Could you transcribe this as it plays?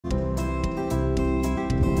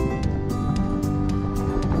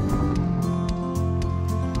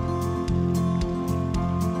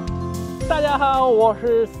家好，我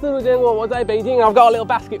是思路坚果，我在 Beijing. I've got a little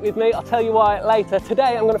basket with me. I'll tell you why later.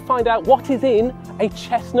 Today I'm going to find out what is in a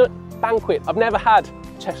chestnut banquet. I've never had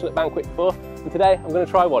a chestnut banquet before, and today I'm going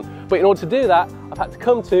to try one. But in order to do that, I've had to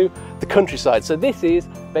come to the countryside. So this is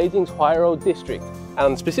Beijing's Huairou district,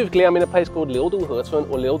 and specifically I'm in a place called Liuduhe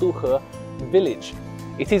or Liuduhe village.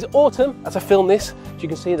 It is autumn as I film this. As you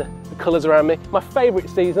can see the colours around me. My favourite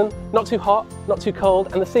season, not too hot, not too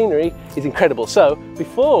cold, and the scenery is incredible. So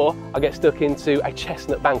before I get stuck into a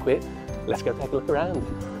chestnut banquet, let's go take a look around.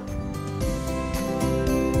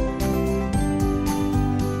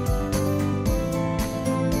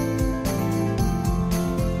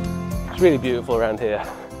 It's really beautiful around here.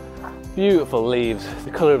 Beautiful leaves,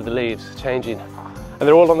 the colour of the leaves changing. And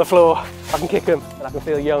they're all on the floor. I can kick them and I can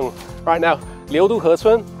feel young. Right now, Liuduhe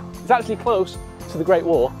is actually close to the Great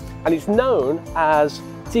Wall, and it's known as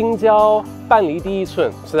Jingjiao Banli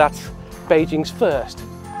Diicun. So that's Beijing's first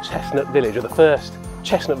chestnut village, or the first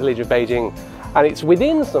chestnut village of Beijing. And it's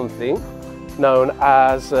within something known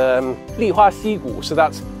as Lihua Xigu, so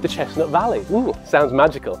that's the Chestnut Valley. Ooh, sounds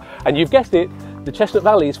magical. And you've guessed it, the Chestnut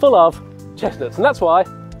Valley is full of chestnuts, and that's why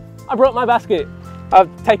I brought my basket. I'll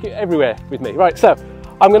take it everywhere with me. Right, so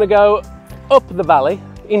I'm going to go up the valley,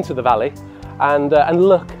 into the valley, and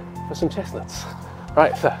look for some chestnuts.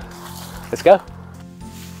 Right, so let's go.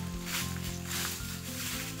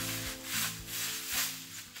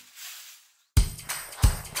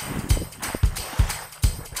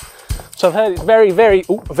 So I've heard it's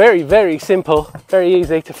very simple, very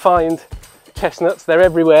easy to find chestnuts. They're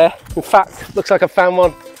everywhere. In fact, looks like I found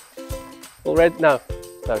one already. No,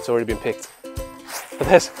 it's already been picked. But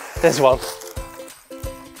there's one.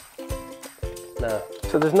 No,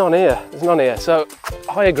 so there's none here. There's none here. So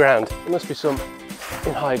higher ground. There must be some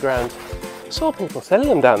in higher ground. I saw people selling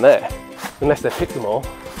them down there, unless they picked them all.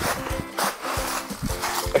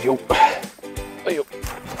 Ayo. Ayo.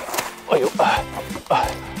 Ayo.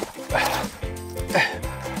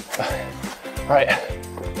 Right.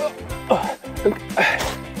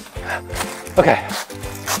 Okay.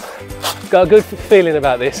 Got a good feeling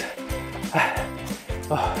about this.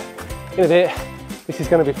 In a bit, this is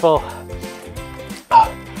going to be full.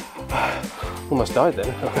 Almost died then.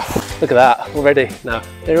 Look at that already. No,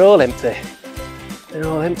 they're all empty. They're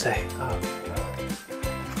all empty.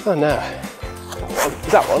 Oh no.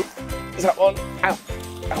 Is that one? Is that one? Ow.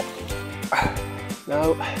 Ow.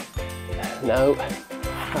 No. No.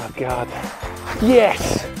 Oh God.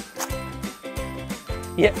 Yes.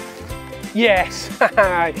 Yep. Yes.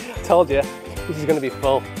 I told you. This is going to be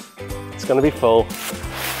full. It's going to be full.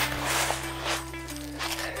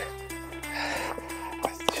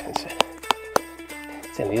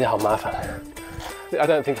 I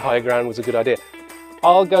don't think higher ground was a good idea.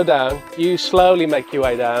 I'll go down, you slowly make your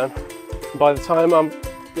way down. By the time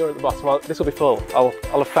you're at the bottom, this will be full. I'll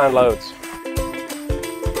have found loads.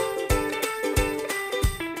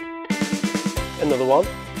 Another one.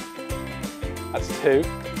 That's 2.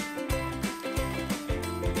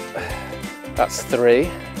 That's 3.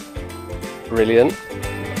 Brilliant.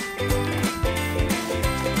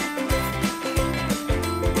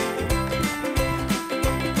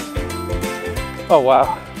 Oh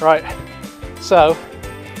wow, right, so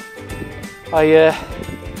I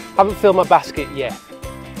haven't filled my basket yet,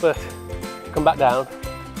 but come back down,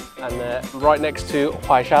 and right next to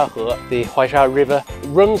Huaishao, the Huaishao River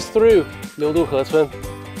runs through Liuduhe.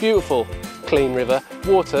 Beautiful, clean river,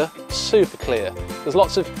 water super clear. There's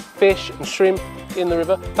lots of fish and shrimp in the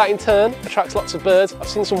river. That in turn attracts lots of birds. I've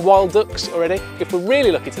seen some wild ducks already. If we're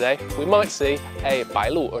really lucky today, we might see a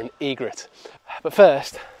bailu, or an egret. But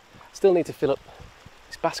first, still need to fill up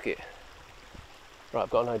this basket. Right, I've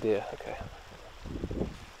got an idea. Okay.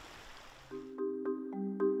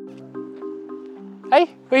 Hey,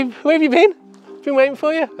 where have you been? Been waiting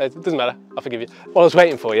for you? It doesn't matter, I'll forgive you. While I was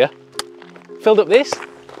waiting for you, filled up this.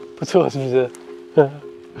 不错，是不是？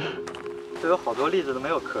这有好多栗子都没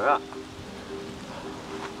有壳啊。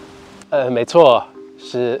没错，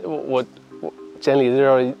是我整理的时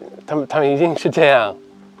候，他们已经是这样，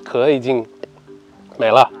壳已经没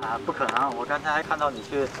了。啊，不可能！我刚才还看到你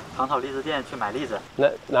去糖炒栗子店去买栗子。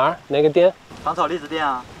哪儿？哪个店？糖炒栗子店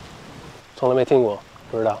啊。从来没听过，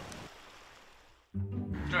不知道。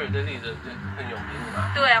这儿的栗子很有名的。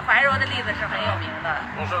对，怀柔的栗子是很有名的。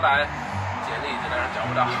我说来捡栗子，但是找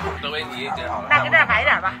不到。德维你捡好了。那给这儿买一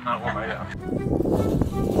点吧。啊，我买点。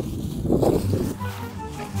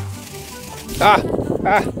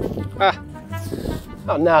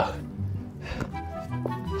Oh no.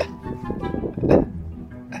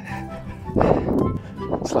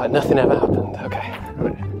 It's like nothing ever happened. Okay,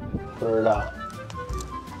 right. Put it out.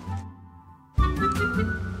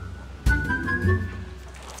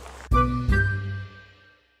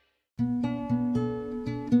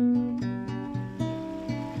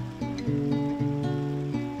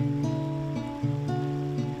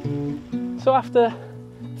 So after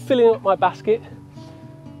filling up my basket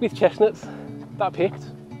with chestnuts that I picked,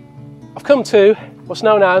 I've come to what's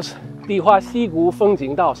known as the Huairou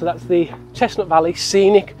Fengjing Dao. So that's the Chestnut Valley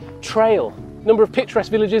Scenic Trail. Number of picturesque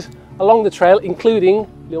villages along the trail, including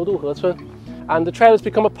Liudu Hecun. And the trail has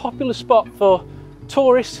become a popular spot for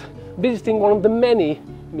tourists visiting one of the many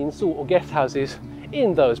minsu or guest houses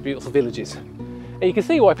in those beautiful villages. And you can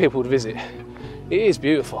see why people would visit. It is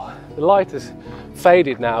beautiful. The light has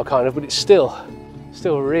faded now kind of, but it's still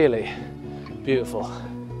really beautiful.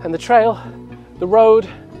 And the trail, the road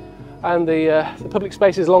and the public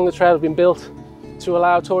spaces along the trail have been built to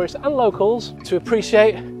allow tourists and locals to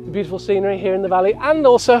appreciate the beautiful scenery here in the valley, and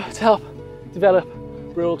also to help develop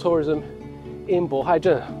rural tourism in Bohai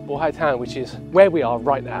town, which is where we are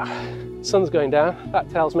right now. Sun's going down. That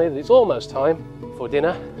tells me that it's almost time for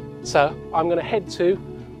dinner. So I'm going to head to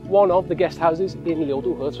one of the guest houses in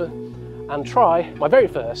Liudu Hecun and try my very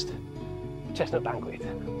first chestnut banquet.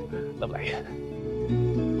 Lovely.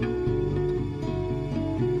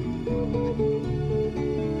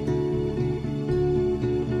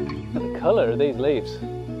 Look at the colour of these leaves.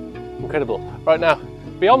 Incredible. Right now,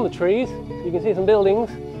 beyond the trees, you can see some buildings,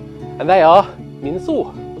 and they are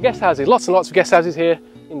minsu, guest houses. Lots and lots of guest houses here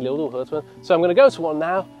in Liudu Hecun. So I'm going to go to one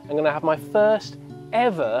now. I'm going to have my first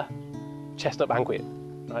ever chestnut banquet.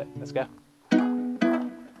 Right, let's go.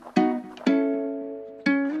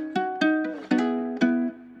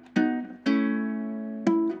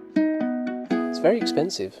 It's very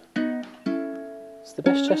expensive. It's the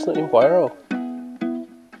best chestnut in Huairou.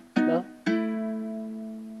 No?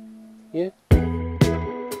 You?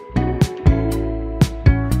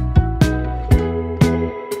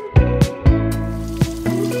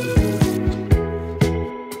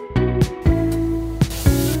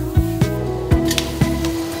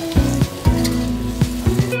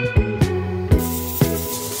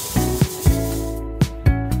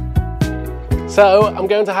 So I'm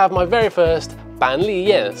going to have my very first ban li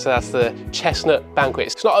yan, so that's the chestnut banquet.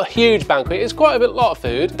 It's not a huge banquet, it's quite a lot of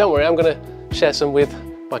food. Don't worry, I'm going to share some with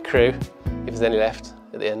my crew, if there's any left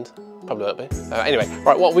at the end. Probably won't be. Anyway,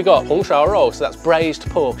 right, what we got? Hong shao rou, so that's braised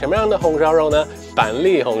pork. Around the hong shao rou na, ban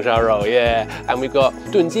li hong shao rou, yeah. And we've got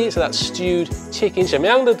dun ji, so that's stewed chicken.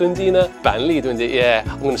 Shenmiang dun ji na, ban li dun ji, yeah.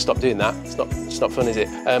 I'm going to stop doing that. It's not fun, is it?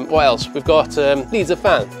 What else? We've got li zi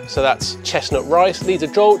fan, so that's chestnut rice. Li zi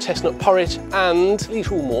zhou, chestnut porridge, and li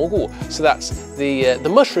shu mo gu, so that's the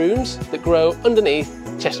mushrooms that grow underneath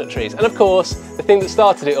chestnut trees. And of course, the thing that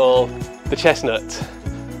started it all, the chestnut.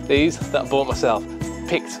 These that I bought myself,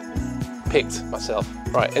 picked myself.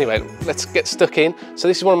 Right, anyway, let's get stuck in. So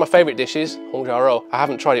this is one of my favourite dishes, hong shao rou. I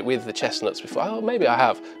haven't tried it with the chestnuts before. Oh, maybe I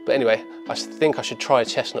have. But anyway, I think I should try a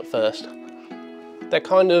chestnut first. They're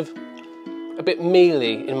kind of a bit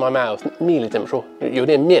mealy in my mouth. Mealy,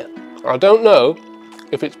 I don't know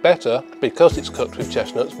if it's better because it's cooked with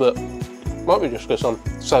chestnuts, but might be just because I'm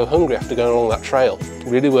so hungry after going along that trail.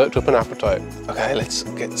 Really worked up an appetite. Okay, let's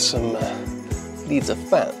get some leads of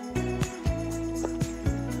fan.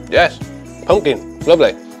 Yes. Pumpkin,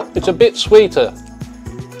 lovely. It's a bit sweeter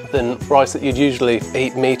than rice that you'd usually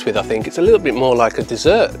eat meat with, I think. It's a little bit more like a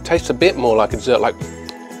dessert. It tastes a bit more like a dessert, like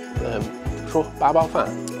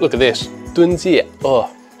look at this, dun ji. Oh,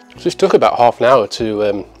 this took about half an hour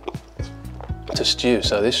to stew,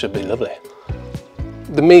 so this should be lovely.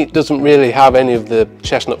 The meat doesn't really have any of the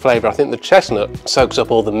chestnut flavour. I think the chestnut soaks up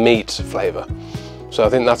all the meat flavour. So I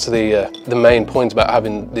think that's the main point about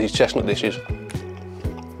having these chestnut dishes.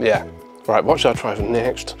 Yeah. Right, what should I try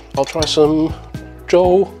next? I'll try some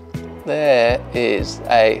zhou. There is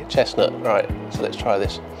a chestnut. Right, so let's try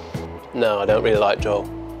this. No, I don't really like zhou.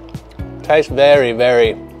 Tastes very,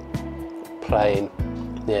 very plain.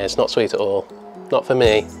 Yeah, it's not sweet at all. Not for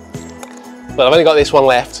me. Well, I've only got this one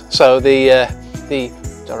left. So the li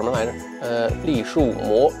shu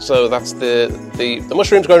mo. So that's the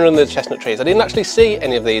mushrooms growing under the chestnut trees. I didn't actually see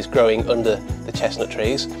any of these growing under the chestnut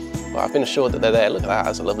trees. But I've been assured that they're there. Look at that,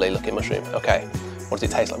 that's a lovely looking mushroom. Okay, what does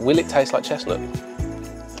it taste like? Will it taste like chestnut?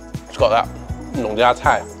 It's got that nong jia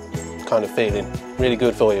cai kind of feeling. Really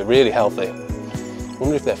good for you, really healthy. I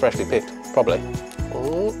wonder if they're freshly picked. Probably.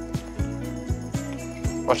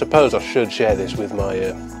 I suppose I should share this with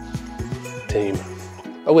my team.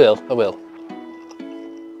 I will. Oh.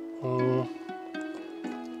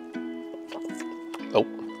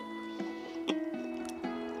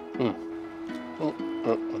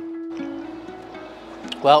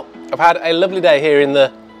 Well, I've had a lovely day here in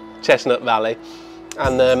the Chestnut Valley,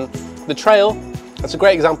 and the trail, that's a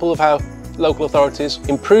great example of how local authorities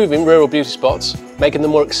improving rural beauty spots, making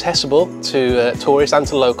them more accessible to tourists and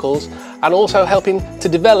to locals, and also helping to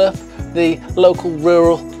develop the local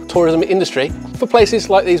rural tourism industry for places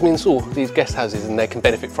like these minsu, these guest houses, and they can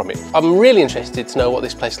benefit from it. I'm really interested to know what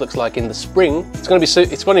this place looks like in the spring. It's going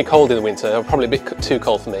to be cold in the winter, probably a bit too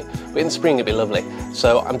cold for me, but in the spring it'd be lovely.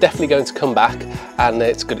 So I'm definitely going to come back, and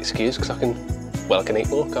it's a good excuse because I can eat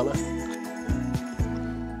more, can't I?